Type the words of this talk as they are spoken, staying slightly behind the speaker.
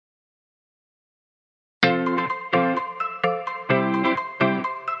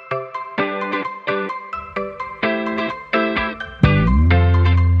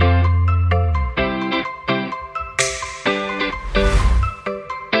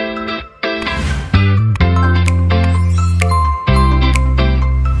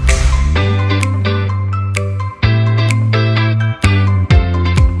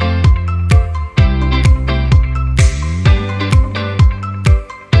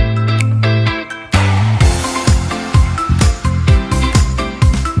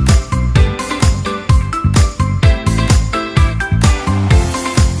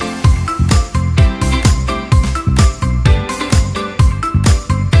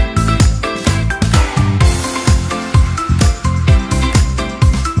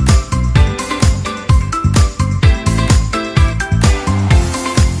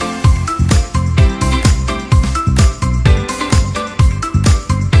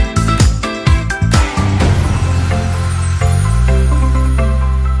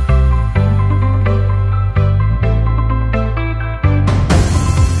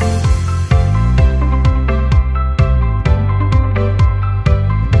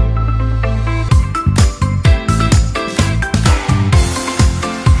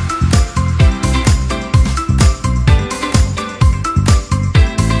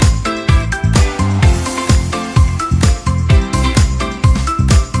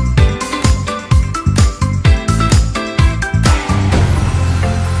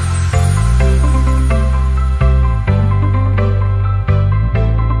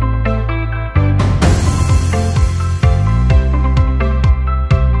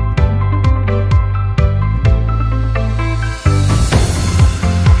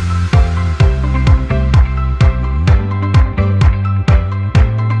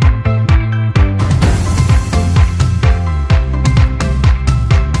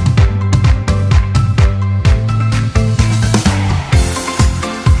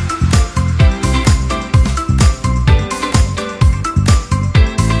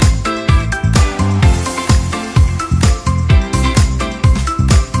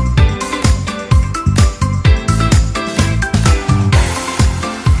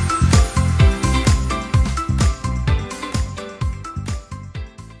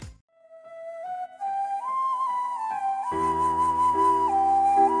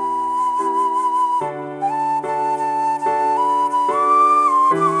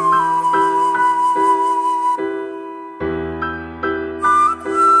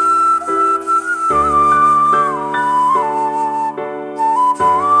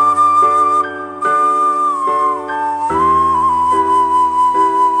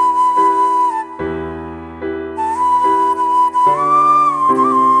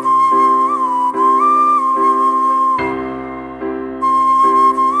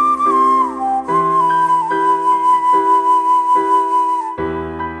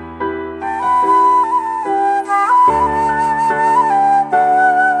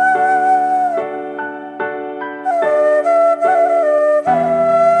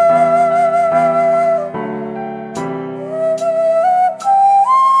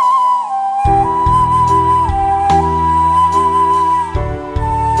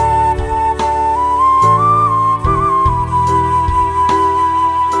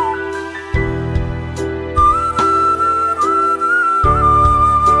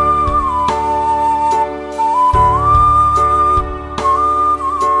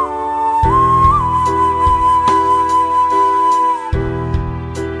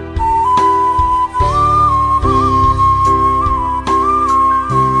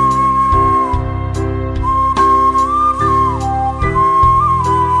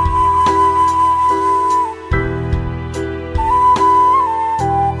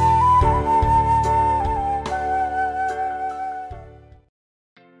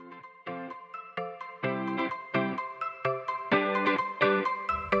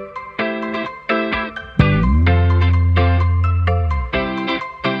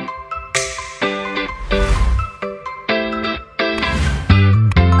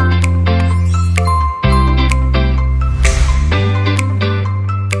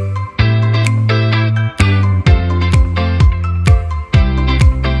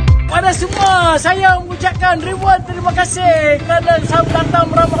anda semua, saya mengucapkan ribuan terima kasih kerana selalu datang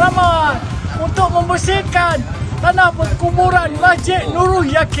beramai-ramai untuk membersihkan Tanah Perkuburan Masjid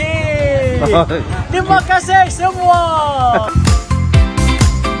Nurul Yaqin. Terima kasih semua.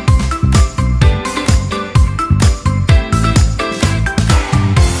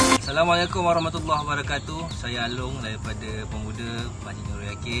 Assalamualaikum warahmatullahi wabarakatuh. Saya Alung daripada Pemuda Masjid Nurul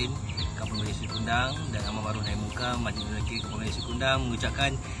Yaqin, Kampung Melayu Seri Kundang, dan Amal Ma'ruf Nahi Munkar Masjid Nurul Yaqin, Kampung Melayu Seri Kundang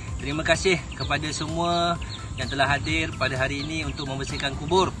mengucapkan terima kasih kepada semua yang telah hadir pada hari ini untuk membersihkan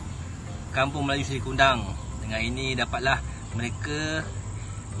kubur Kampung Melayu Seri Kundang. Dengan ini dapatlah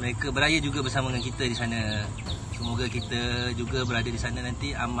mereka beraya juga bersama dengan kita di sana. Semoga kita juga berada di sana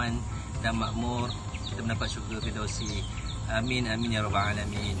nanti aman dan makmur, kita mendapat syurga Firdausi. Amin amin ya rabbal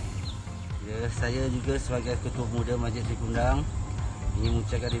alamin. Ya, saya juga sebagai Ketua Pemuda Masjid Seri Kundang ingin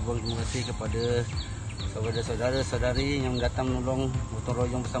mengucapkan ribuan terima kasih kepada saudara-saudari yang datang menolong Gotong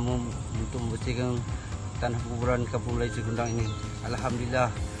Royong bersama untuk membersihkan Tanah Perkuburan Kampung Melayu Seri Kundang ini.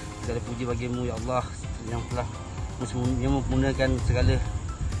 Alhamdulillah, segala puji bagimu ya Allah yang telah mempermudahkan segala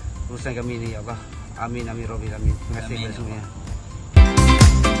urusan kami ini ya Allah. Amin amin rabbil alamin. Terima kasih kepada semuanya.